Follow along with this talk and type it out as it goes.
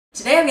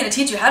Today I'm going to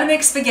teach you how to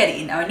make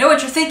spaghetti. Now I know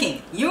what you're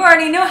thinking. You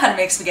already know how to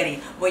make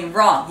spaghetti. Well, you're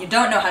wrong. You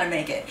don't know how to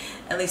make it.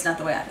 At least not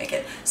the way I make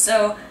it.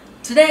 So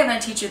today I'm going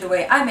to teach you the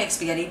way I make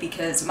spaghetti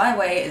because my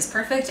way is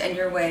perfect and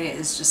your way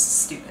is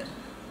just stupid.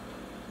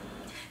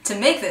 To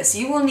make this,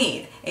 you will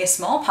need a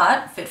small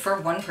pot fit for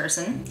one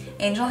person,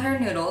 angel hair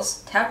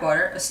noodles, tap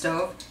water, a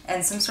stove,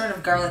 and some sort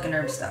of garlic and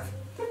herb stuff.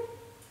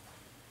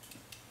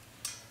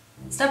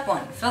 Step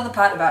 1. Fill the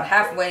pot about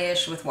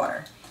halfway-ish with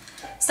water.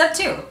 Step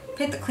 2.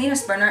 Pick the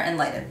cleanest burner and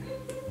light it.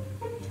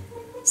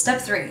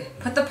 Step 3.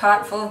 Put the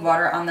pot full of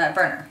water on that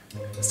burner.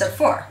 Step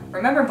 4.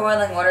 Remember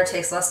boiling water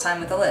takes less time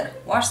with the lid.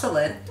 Wash the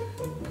lid.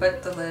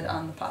 Put the lid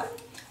on the pot.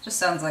 Just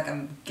sounds like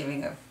I'm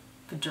giving a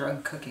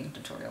drug cooking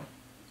tutorial.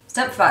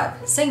 Step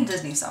 5. Sing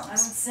Disney songs. I won't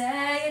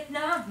say it,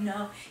 no,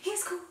 no.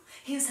 He's cool,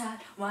 he's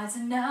hot, why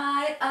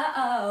tonight?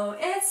 Oh,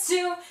 it's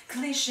too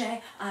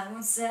cliche. I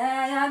won't say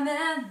I'm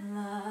in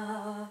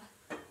love.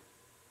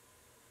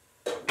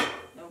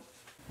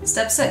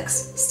 Step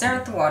 6. Stir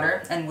at the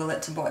water and will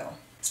it to boil.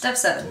 Step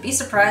 7. Be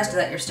surprised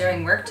that your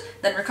stirring worked,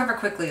 then recover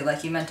quickly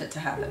like you meant it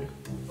to happen.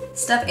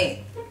 Step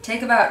 8.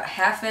 Take about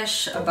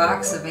half-ish a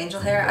box of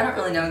angel hair. I don't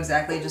really know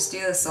exactly, just do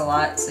this a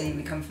lot so you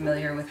become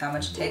familiar with how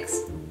much it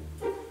takes.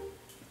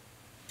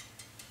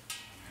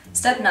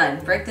 Step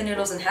 9. Break the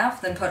noodles in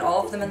half, then put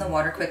all of them in the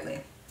water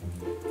quickly.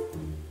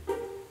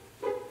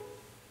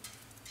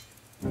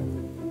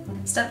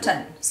 Step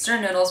 10. Stir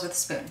noodles with a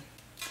spoon.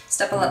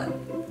 Step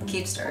 11.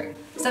 Keep stirring.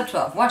 Step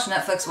 12. Watch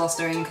Netflix while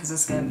stirring because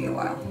it's going to be a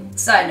while.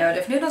 Side note,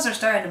 if noodles are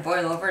starting to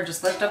boil over,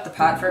 just lift up the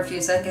pot for a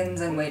few seconds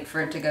and wait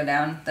for it to go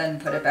down, then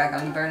put it back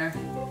on the burner.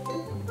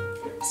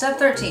 Step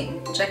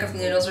 13. Check if the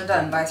noodles are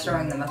done by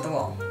throwing them at the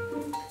wall.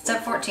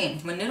 Step 14.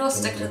 When noodles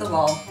stick to the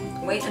wall,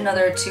 wait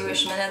another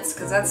 2-ish minutes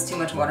because that's too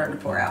much water to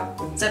pour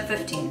out. Step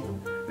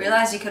 15.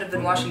 Realize you could have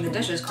been washing the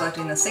dishes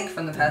collecting the sink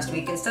from the past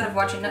week instead of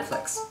watching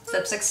Netflix.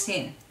 Step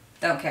 16.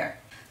 Don't care.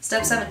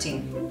 Step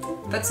 17.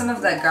 Put some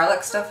of that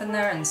garlic stuff in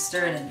there and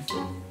stir it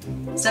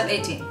in. Step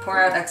 18.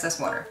 Pour out excess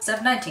water.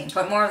 Step 19.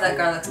 Put more of that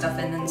garlic stuff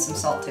in and some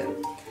salt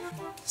too.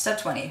 Step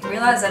 20.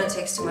 Realize that it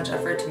takes too much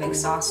effort to make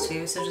sauce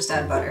too, so just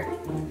add butter.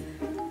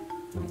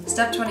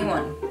 Step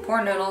 21.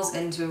 Pour noodles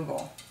into a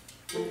bowl.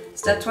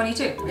 Step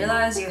 22.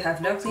 Realize you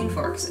have no clean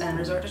forks and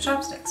resort to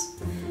chopsticks.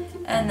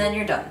 And then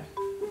you're done.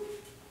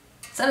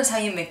 So that is how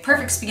you make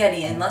perfect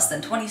spaghetti in less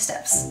than 20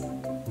 steps.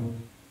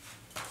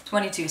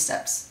 22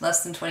 steps.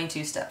 Less than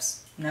 22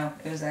 steps. No,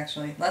 it was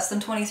actually less than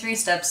 23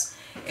 steps.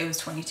 It was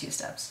 22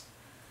 steps.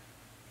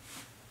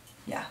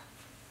 Yeah.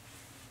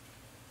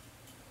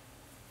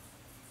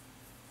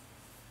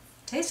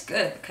 Tastes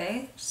good,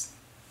 okay?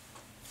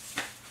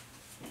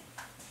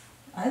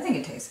 I think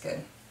it tastes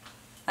good.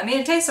 I mean,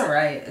 it tastes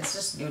alright. It's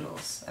just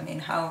noodles. I mean,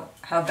 how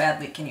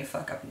badly can you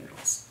fuck up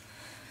noodles?